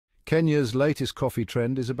Kenya's latest coffee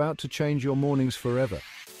trend is about to change your mornings forever.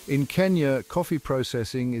 In Kenya, coffee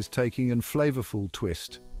processing is taking a flavorful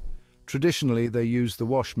twist. Traditionally, they used the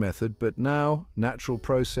wash method, but now natural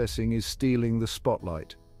processing is stealing the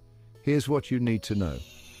spotlight. Here's what you need to know.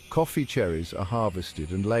 Coffee cherries are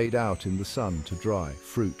harvested and laid out in the sun to dry,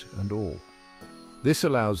 fruit and all. This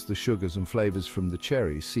allows the sugars and flavors from the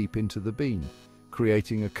cherry seep into the bean,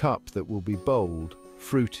 creating a cup that will be bold,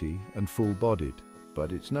 fruity and full-bodied.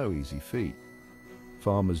 But it's no easy feat.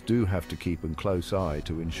 Farmers do have to keep a close eye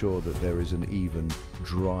to ensure that there is an even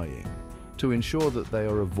drying, to ensure that they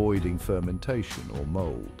are avoiding fermentation or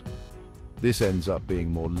mold. This ends up being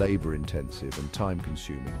more labor-intensive and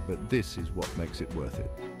time-consuming, but this is what makes it worth it.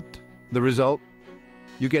 The result?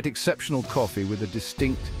 You get exceptional coffee with a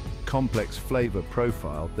distinct, complex flavor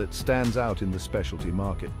profile that stands out in the specialty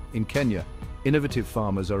market. In Kenya, innovative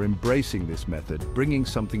farmers are embracing this method, bringing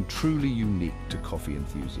something truly unique to coffee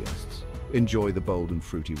enthusiasts. Enjoy the bold and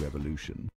fruity revolution.